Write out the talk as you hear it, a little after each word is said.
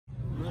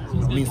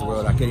means the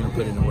world. I can't even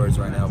put it into words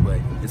right now, but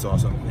it's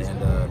awesome. And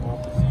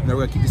we're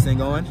going to keep this thing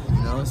going,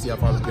 see how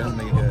far we can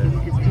make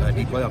a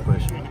deep playoff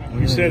push.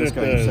 You said at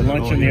the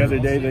luncheon the other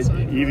day that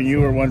even you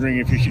were wondering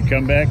if you should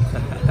come back.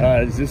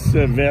 Is this,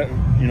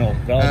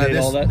 validate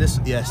all that? This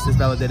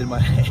validated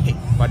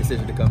my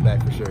decision to come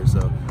back for sure.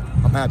 So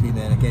I'm happy,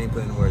 man. I can't even put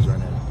it into words right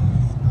now.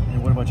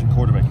 And what about your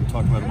quarterback? You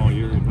talked about him all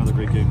year. Another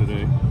great game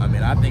today. I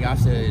mean, I think I've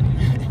said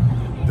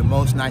the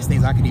most nice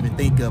things I could even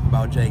think of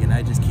about Jake, and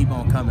I just keep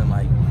on coming.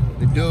 Like,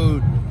 the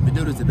dude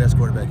is the best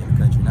quarterback in the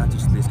country, not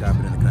just the best guy,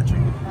 but in the country.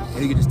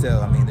 And you can just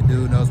tell. I mean, the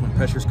dude knows when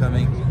pressure's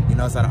coming. He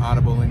knows how to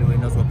audible into it. He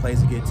knows what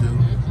plays to get to.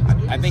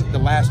 I think the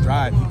last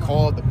drive, he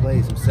called the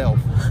plays himself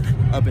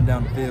up and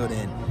down the field,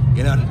 and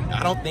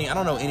I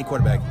don't know any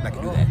quarterback that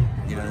can do that.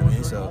 You know what I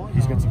mean? So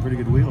he's got some pretty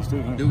good wheels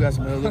too. Huh? Dude got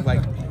some wheels. Look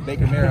like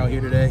Baker Maier out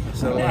here today.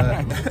 So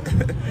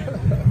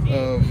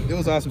it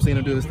was awesome seeing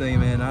him do his thing,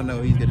 man. I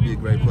know he's going to be a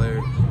great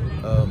player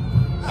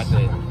at the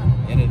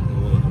end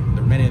of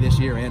the remaining of this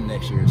year and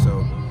next year.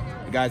 So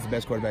the guy's the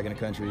best quarterback in the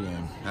country,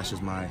 and that's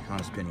just my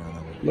honest opinion on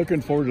that.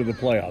 Looking forward to the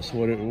playoffs.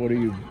 What are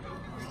you?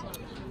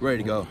 Ready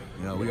to go.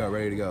 We are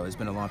ready to go. It's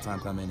been a long time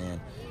coming,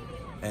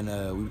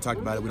 and we talked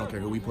about it. We don't care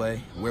who we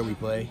play, where we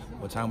play,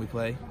 what time we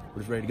play.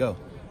 We're just ready to go.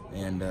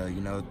 And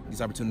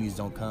these opportunities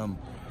don't come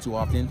too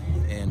often,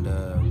 and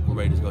we're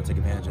ready to go take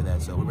advantage of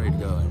that. So we're ready to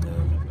go, and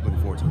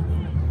looking forward to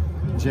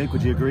it. Jake,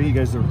 would you agree? You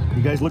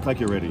guys look like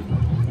you're ready.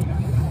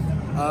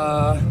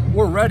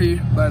 We're ready,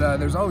 but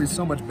there's always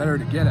so much better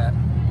to get at.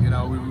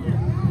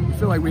 We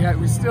feel like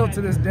we still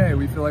to this day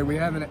we feel like we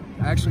haven't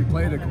actually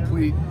played a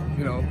complete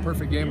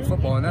perfect game of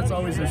football, and that's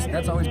always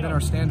been our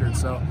standard.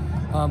 So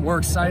we're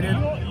excited,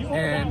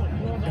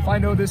 and if I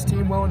know this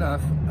team well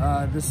enough,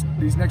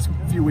 these next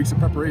few weeks of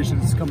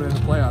preparations coming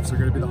into the playoffs are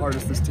going to be the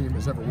hardest this team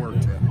has ever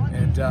worked.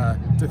 And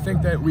to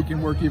think that we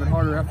can work even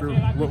harder after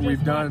what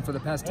we've done for the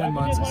past 10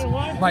 months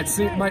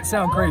might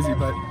sound crazy,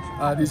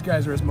 but these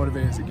guys are as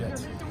motivated as it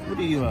gets. What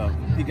do you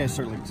guys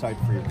certainly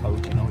excited for your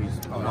coach?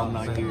 He's an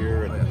alumni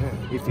here,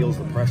 and he feels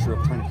the pressure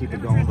of trying to keep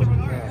it going, but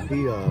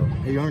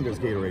he earned his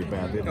Gatorade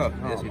bat, didn't he? Oh,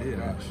 yes, he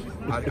did.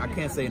 I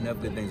can't say enough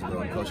good things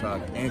about Coach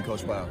Hawk and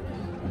Coach Plow.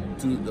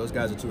 Those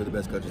guys are two of the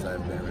best coaches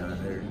I've been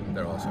around.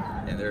 They're awesome,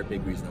 and they're a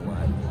big reason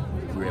why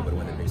we were able to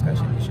win the Big Sky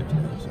Championship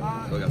today. So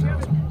those guys are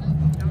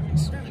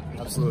awesome.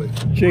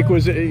 Absolutely. Jake,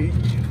 was it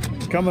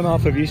coming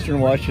off of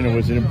Eastern Washington?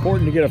 Was it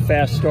important to get a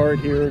fast start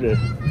here?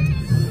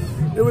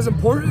 It was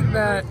important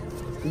that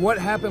what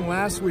happened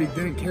last week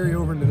didn't carry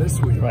over into this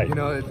week. Right. It's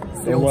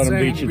the don't old let them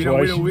saying, beat you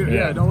twice.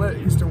 Don't let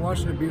Eastern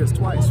Washington beat us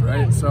twice,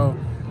 right? So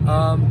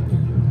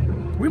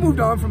we moved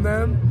on from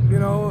them.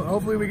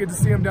 Hopefully we get to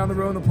see them down the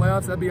road in the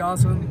playoffs. That'd be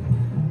awesome.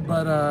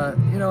 But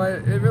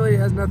it really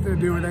has nothing to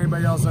do with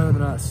anybody else other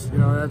than us.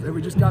 We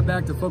just got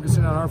back to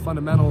focusing on our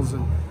fundamentals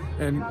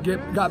and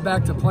got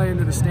back to playing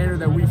to the standard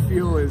that we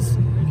feel is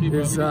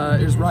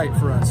right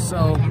for us.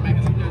 So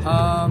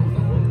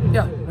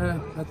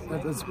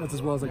that's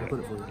as well as I can put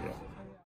it for you.